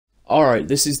Alright,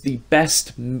 this is the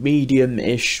best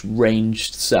medium-ish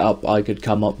ranged setup I could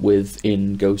come up with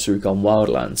in Ghost Recon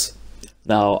Wildlands.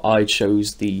 Now, I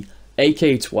chose the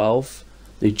AK-12,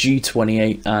 the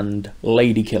G28, and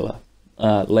Lady Killer.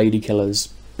 Lady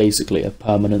Killer's basically a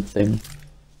permanent thing.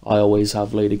 I always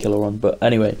have Lady Killer on, but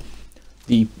anyway,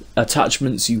 the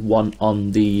attachments you want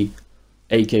on the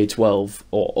AK-12,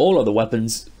 or all of the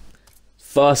weapons,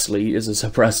 firstly is a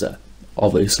suppressor,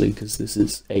 obviously, because this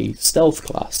is a stealth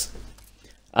class.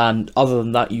 And other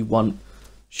than that, you want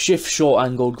shift short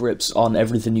angle grips on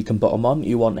everything you can put them on.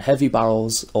 You want heavy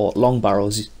barrels or long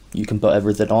barrels you can put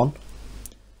everything on.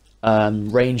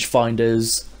 Range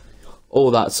finders,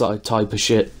 all that type of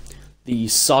shit. The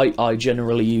sight I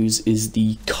generally use is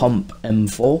the Comp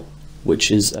M4, which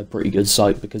is a pretty good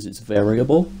sight because it's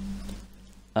variable.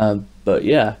 But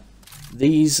yeah,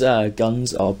 these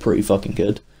guns are pretty fucking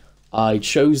good. I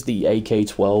chose the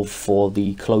AK-12 for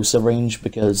the closer range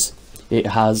because it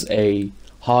has a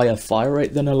higher fire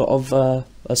rate than a lot of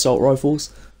assault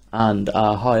rifles, and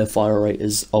a higher fire rate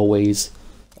is always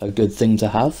a good thing to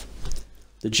have.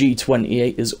 The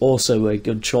G28 is also a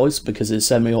good choice because it's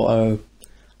semi-auto,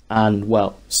 and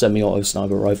well, semi-auto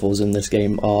sniper rifles in this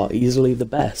game are easily the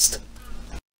best,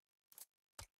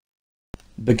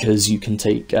 because you can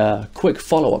take quick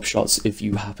follow-up shots if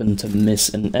you happen to miss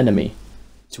an enemy,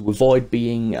 to avoid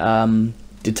being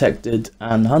detected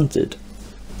and hunted.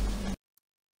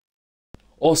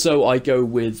 Also, I go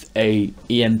with a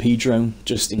EMP drone,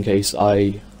 just in case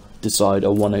I decide I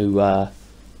want to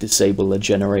disable a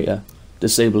generator.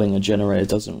 Disabling a generator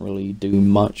doesn't really do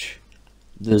much.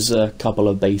 There's a couple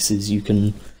of bases you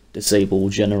can disable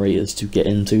generators to get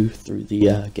into through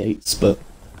the gates, but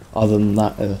other than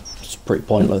that, it's pretty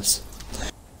pointless.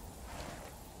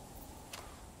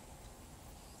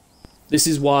 This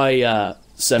is why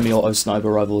semi-auto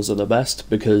sniper rifles are the best,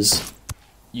 because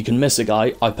you can miss a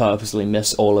guy. I purposely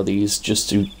miss all of these just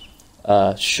to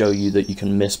show you that you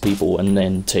can miss people and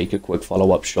then take a quick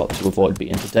follow-up shot to avoid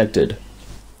being detected.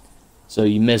 So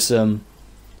you miss them,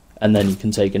 and then you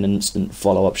can take an instant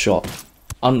follow-up shot.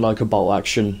 Unlike a bolt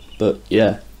action, but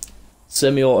yeah.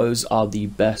 Semi-autos are the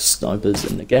best snipers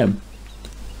in the game.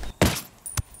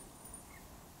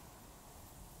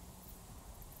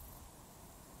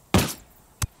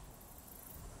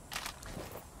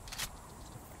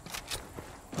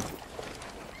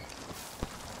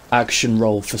 Action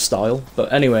roll for style,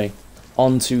 but anyway,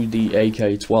 on to the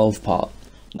AK-12 part.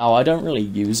 Now, I don't really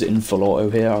use it in full auto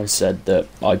here. I said that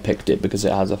I picked it because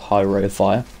it has a high rate of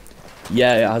fire.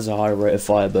 Yeah, it has a high rate of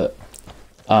fire, but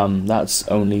that's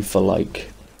only for like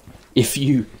if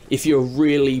you're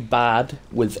really bad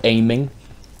with aiming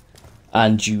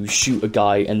and you shoot a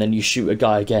guy and then you shoot a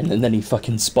guy again and then he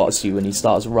fucking spots you and he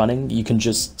starts running, you can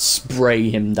just spray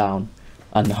him down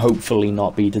and hopefully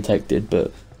not be detected.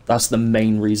 But that's the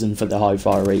main reason for the high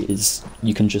fire rate, is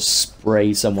you can just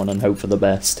spray someone and hope for the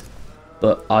best.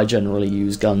 But I generally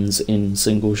use guns in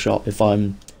single shot if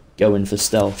I'm going for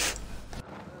stealth.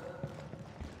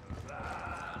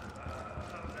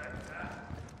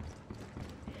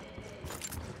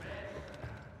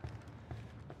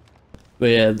 But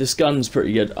yeah, this gun's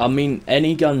pretty good. I mean,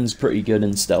 any gun's pretty good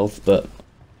in stealth, but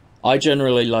I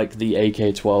generally like the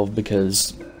AK-12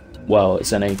 because, well,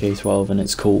 it's an AK-12 and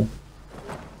it's cool.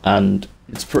 And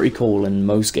it's pretty cool in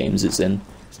most games it's in.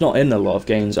 It's not in a lot of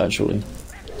games, actually.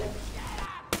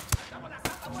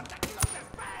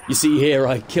 You see here,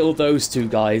 I kill those two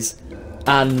guys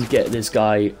and get this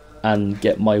guy and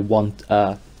get my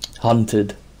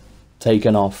hunted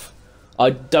taken off.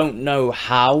 I don't know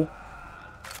how,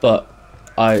 but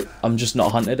I'm just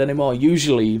not hunted anymore.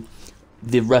 Usually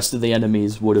the rest of the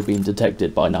enemies would have been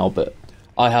detected by now, but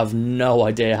I have no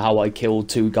idea how I killed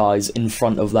two guys in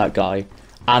front of that guy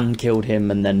and killed him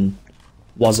and then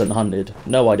wasn't hunted.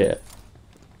 No idea.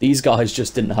 These guys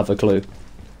just didn't have a clue.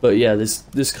 But yeah,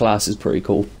 this class is pretty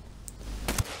cool.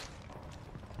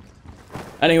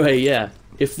 Anyway, yeah,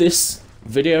 if this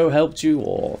video helped you,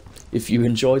 or if you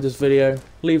enjoyed this video,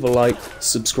 leave a like,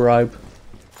 subscribe.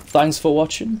 Thanks for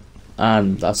watching,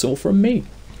 and that's all from me.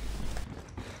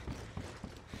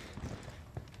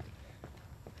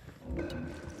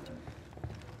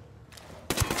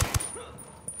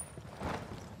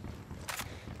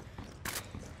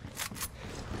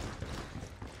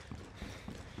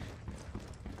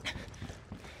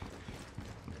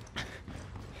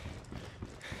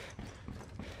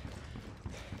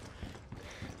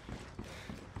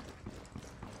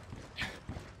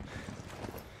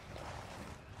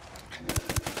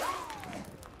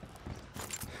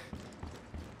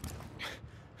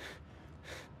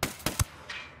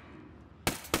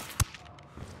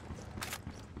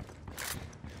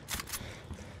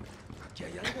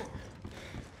 hay algo.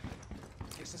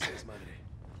 ¿Qué es ese desmadre?